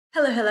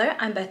Hello,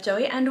 I'm Beth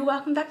Joey and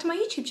welcome back to my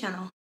YouTube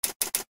channel.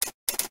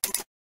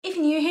 If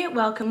you're new here,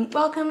 welcome.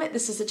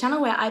 This is the channel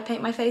where I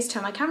paint my face,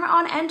 turn my camera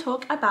on, and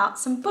talk about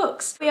some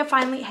books. We are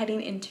finally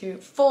heading into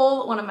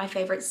fall, one of my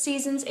favorite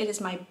seasons. It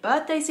is my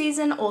birthday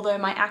season, although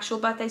my actual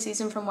birthday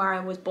season from where I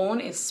was born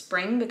is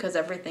spring because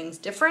everything's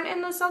different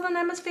in the southern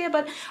hemisphere,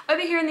 but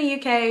over here in the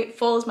UK,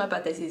 fall is my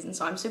birthday season,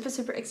 so I'm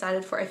super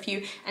excited for a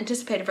few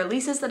anticipated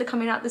releases that are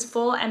coming out this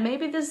fall, and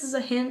maybe this is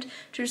a hint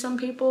to some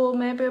people,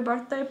 maybe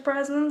birthday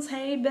presents.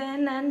 Hey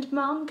Ben and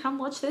Mom, come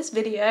watch this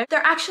video.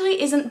 There actually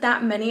isn't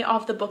that many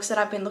of the books that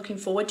I've been looking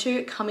forward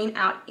to coming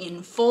out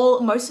in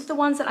fall. Most of the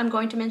ones that I'm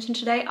going to mention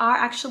today are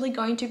actually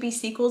going to be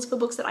sequels for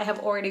books that I have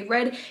already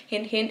read.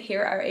 Hint, hint,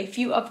 here are a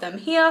few of them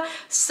here.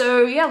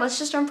 So yeah, let's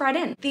just jump right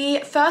in. The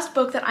first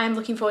book that I am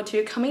looking forward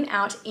to coming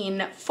out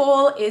in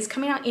fall is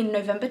coming out in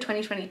November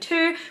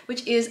 2022,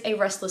 which is A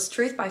Restless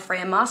Truth by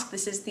Freya Marske.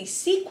 This is the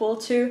sequel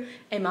to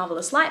A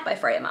Marvelous Light by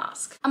Freya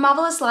Marske. A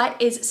Marvelous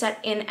Light is set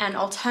in an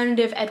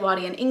alternative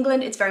Edwardian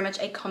England. It's very much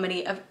a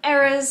comedy of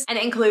errors and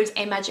it includes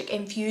a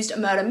magic-infused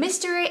murder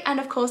mystery and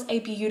of course a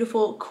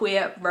beautiful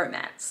queer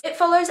romance. It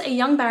follows a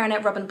young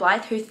baronet, Robin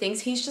Blythe, who thinks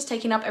he's just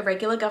taking up a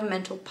regular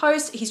governmental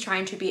post. He's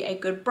trying to be a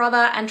good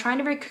brother and trying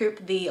to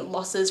recoup the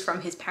losses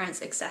from his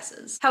parents'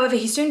 excesses. However,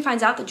 he soon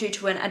finds out that due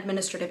to an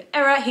administrative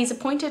error, he's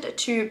appointed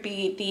to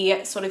be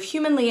the sort of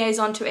human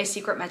liaison to a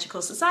secret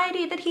magical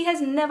society that he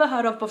has never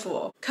heard of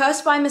before.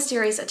 Cursed by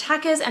mysterious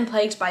attackers and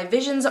plagued by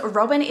visions,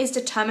 Robin is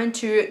determined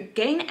to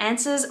gain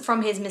answers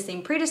from his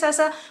missing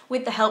predecessor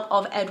with the help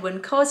of Edwin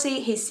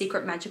Corsi, his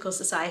secret magical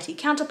society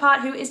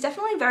counterpart, who is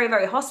definitely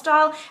very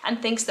hostile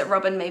and thinks that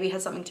Robin maybe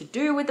has something to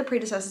do with the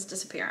predecessor's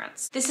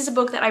disappearance. This is a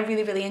book that I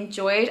really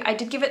enjoyed. I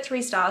did give it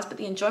 3 stars, but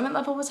the enjoyment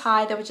level was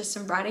high. There were just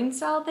some writing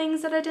style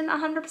things that I didn't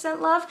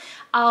 100% love.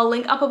 I'll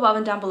link up above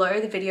and down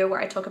below the video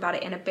where I talk about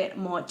it in a bit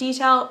more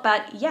detail,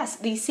 but yes,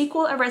 the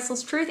sequel, A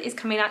Restless Truth, is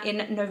coming out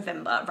in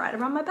November, right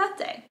around my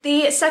birthday.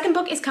 The second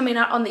book is coming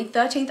out on the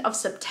 13th of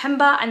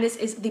September, and this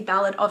is The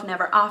Ballad of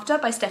Never After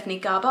by Stephanie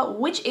Garber,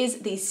 which is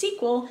the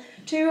sequel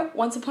to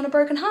Once Upon a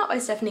Broken Heart by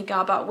Stephanie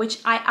Garber, which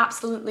I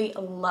absolutely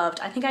loved.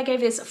 I think I gave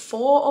this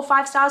 4 or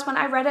 5 stars when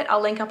I read it.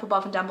 I'll link up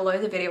above and down below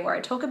the video where I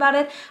talk about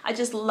it. I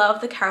just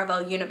love the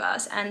Caravel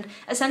universe, and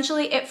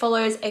essentially it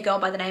follows a girl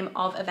by the name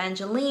of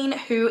Evangeline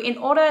who, in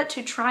order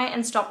to try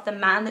and stop the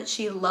man that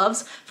she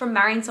loves from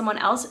marrying someone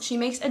else, she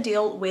makes a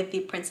deal with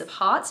the Prince of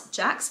Hearts,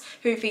 Jax,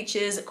 who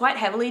features quite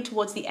heavily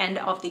towards the end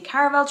of the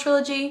Caravel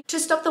trilogy, to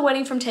stop the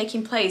wedding from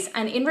taking place,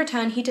 and in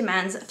return he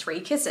demands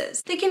 3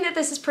 kisses. Thinking that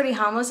this is pretty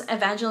harmless,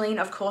 Evangeline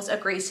of course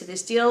agrees to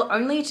this deal,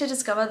 only to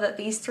discover that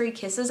these 3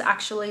 kisses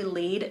actually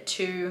lead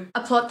to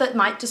a plot that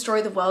might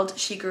destroy the world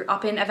she grew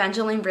up in.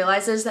 Evangeline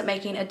realizes that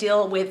making a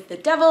deal with the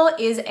devil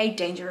is a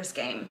dangerous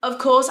game. Of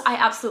course, I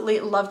absolutely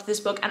loved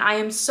this book and I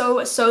am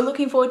so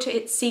looking forward to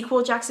its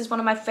sequel. Jax is one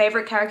of my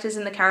favorite characters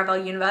in the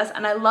Caravel universe,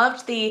 and I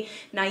loved the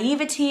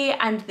naivety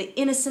and the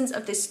innocence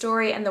of this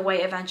story and the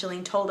way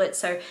Evangeline told it.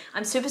 So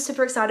I'm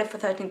super excited for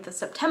 13th of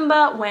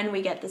September when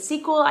we get the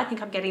sequel. I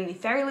think I'm getting the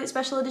Fairy Loot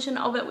special edition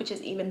of it, which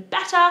is even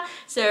better.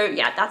 So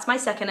yeah, that's my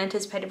second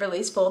anticipated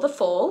release for the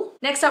fall.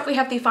 Next up, we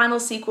have the final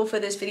sequel for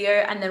this video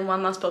and then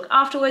one last book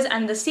afterwards,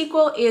 and the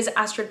sequel is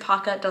Astrid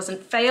Parker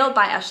Doesn't Fail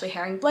by Ashley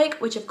Herring Blake,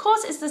 which of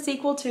course is the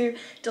sequel to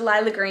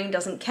Delilah Green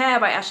Doesn't Care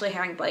by Ashley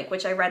Herring Blake,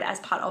 which I read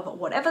as part of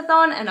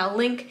Whateverthon, and I'll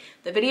link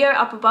the video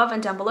up above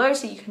and down below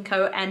so you can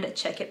go and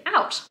check it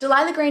out.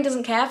 Delilah Green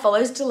Doesn't Care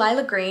follows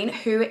Delilah Green,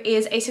 who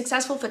is a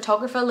successful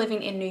photographer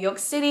living in New York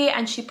City,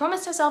 and she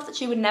promised herself that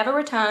she would never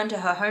return to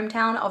her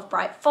hometown of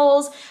Bright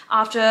Falls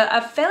after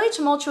a fairly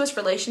tumultuous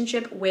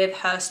relationship with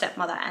her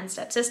stepmother and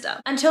stepsister.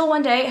 Until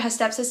one day, her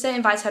stepsister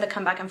invites her to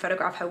come back and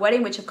photograph her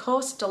wedding, which of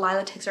course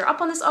Delilah takes her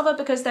up on this offer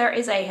because there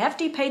is a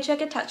hefty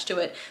paycheck attached to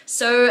it.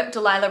 So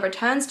Delilah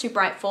returns to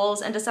Bright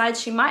Falls and decides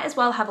she might as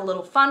well have a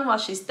little fun while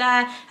she's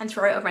there and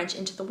throw a wrench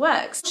into the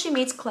works. She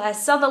meets Claire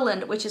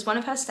Sutherland, which is one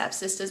of her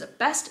stepsister's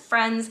best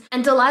friends,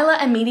 and Delilah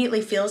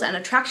immediately feels an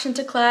attraction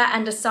to Claire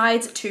and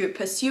decides to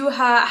pursue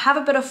her, have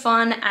a bit of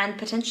fun, and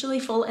potentially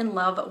fall in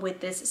love with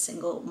this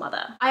single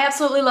mother. I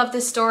absolutely love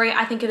this story.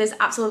 I think it is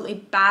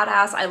absolutely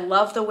badass. I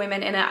love the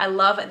women in it. I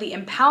love the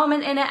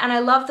empowerment in it, and I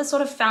love the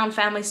sort of found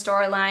family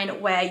storyline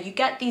where you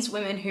get these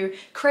women who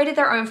created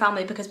their own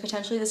family because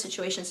potentially the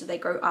situations that they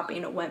grew up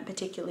in weren't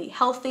particularly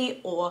healthy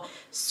or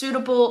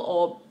suitable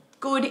or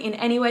good in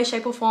any way,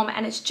 shape or form,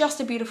 and it's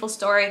just a beautiful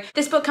story.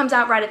 This book comes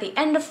out right at the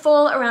end of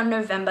fall, around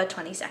November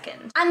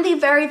 22nd. And the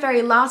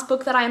very last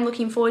book that I am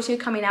looking forward to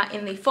coming out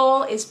in the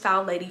fall is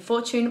Foul Lady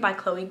Fortune by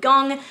Chloe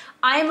Gong.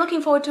 I am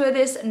looking forward to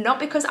this not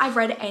because I've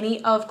read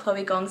any of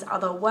Chloe Gong's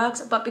other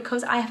works, but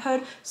because I have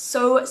heard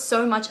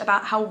so much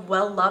about how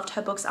well loved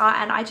her books are,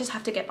 and I just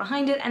have to get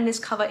behind it, and this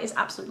cover is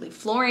absolutely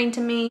flooring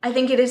to me. I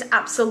think it is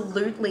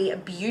absolutely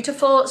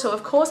beautiful, so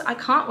of course I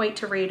can't wait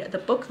to read the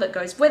book that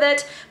goes with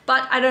it,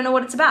 but I don't know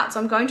what it's about. out, so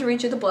I'm going to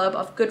read you the blurb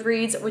of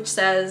Goodreads, which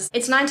says,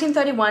 "It's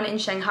 1931 in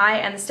Shanghai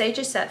and the stage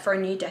is set for a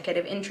new decade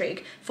of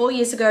intrigue. 4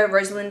 years ago,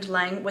 Rosalind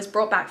Lang was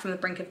brought back from the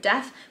brink of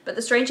death, but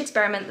the strange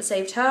experiment that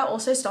saved her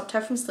also stopped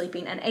her from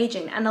sleeping and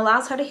aging and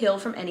allows her to heal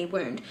from any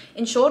wound.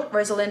 In short,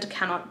 Rosalind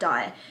cannot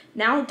die.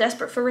 Now,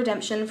 desperate for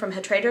redemption from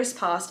her traitorous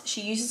past,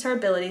 she uses her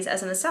abilities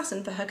as an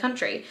assassin for her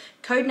country.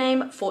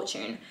 Codename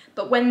Fortune.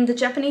 But when the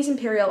Japanese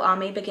Imperial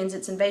Army begins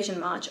its invasion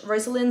march,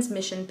 Rosalind's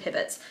mission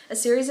pivots. A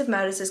series of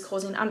murders is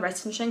causing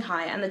unrest in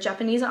Shanghai, and the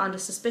Japanese are under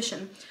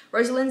suspicion.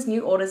 Rosalind's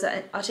new orders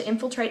are to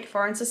infiltrate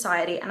foreign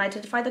society and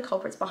identify the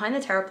culprits behind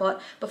the terror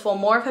plot before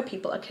more of her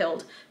people are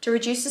killed. To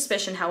reduce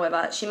suspicion,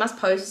 however, she must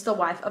pose as the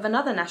wife of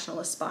another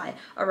nationalist spy,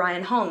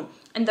 Orion Hong.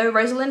 And though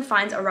Rosalind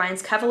finds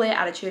Orion's cavalier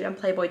attitude and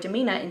playboy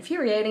demeanor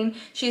infuriating,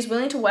 she is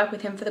willing to work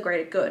with him for the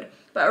greater good.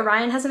 But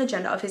Orion has an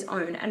agenda of his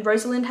own, and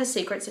Rosalind has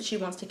secrets that she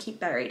wants to keep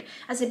buried.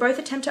 As they both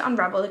attempt to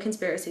unravel the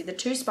conspiracy, the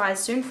two spies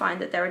soon find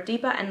that there are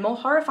deeper and more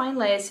horrifying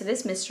layers to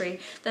this mystery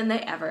than they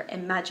ever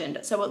imagined."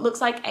 So it looks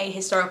like a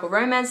historical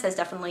romance. There's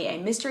definitely a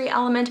mystery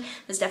element.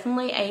 There's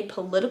definitely a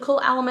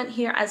political element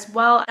here as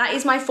well. That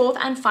is my fourth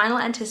and final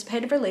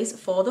anticipated release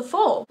for the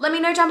fall. Let me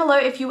know down below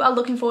if you are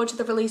looking forward to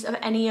the release of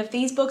any of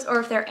these books, or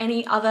if there are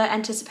any other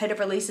anticipated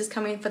releases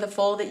coming for the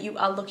fall that you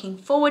are looking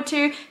forward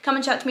to. Come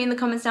and chat to me in the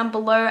comments down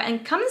below,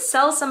 and come and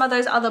sell some of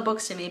those other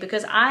books to me,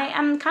 because I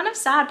am kind of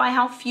sad by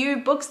how few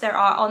books there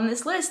are on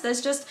this list.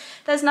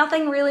 There's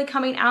nothing really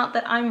coming out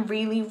that I'm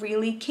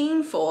really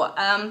keen for.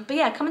 But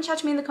yeah, come and chat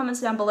to me in the comments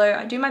down below.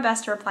 I do my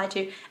best to reply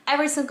to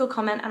every single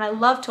comment, and I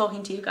love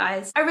talking to you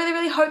guys. I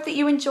really hope that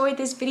you enjoyed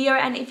this video,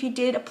 and if you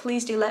did,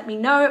 please do let me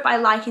know by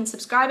liking,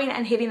 subscribing,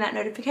 and hitting that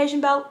notification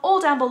bell all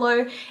down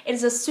below. It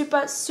is a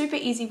super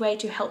easy way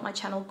to help my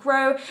channel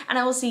grow, and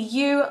I will see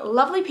you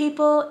lovely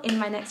people in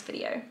my next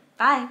video.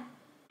 Bye!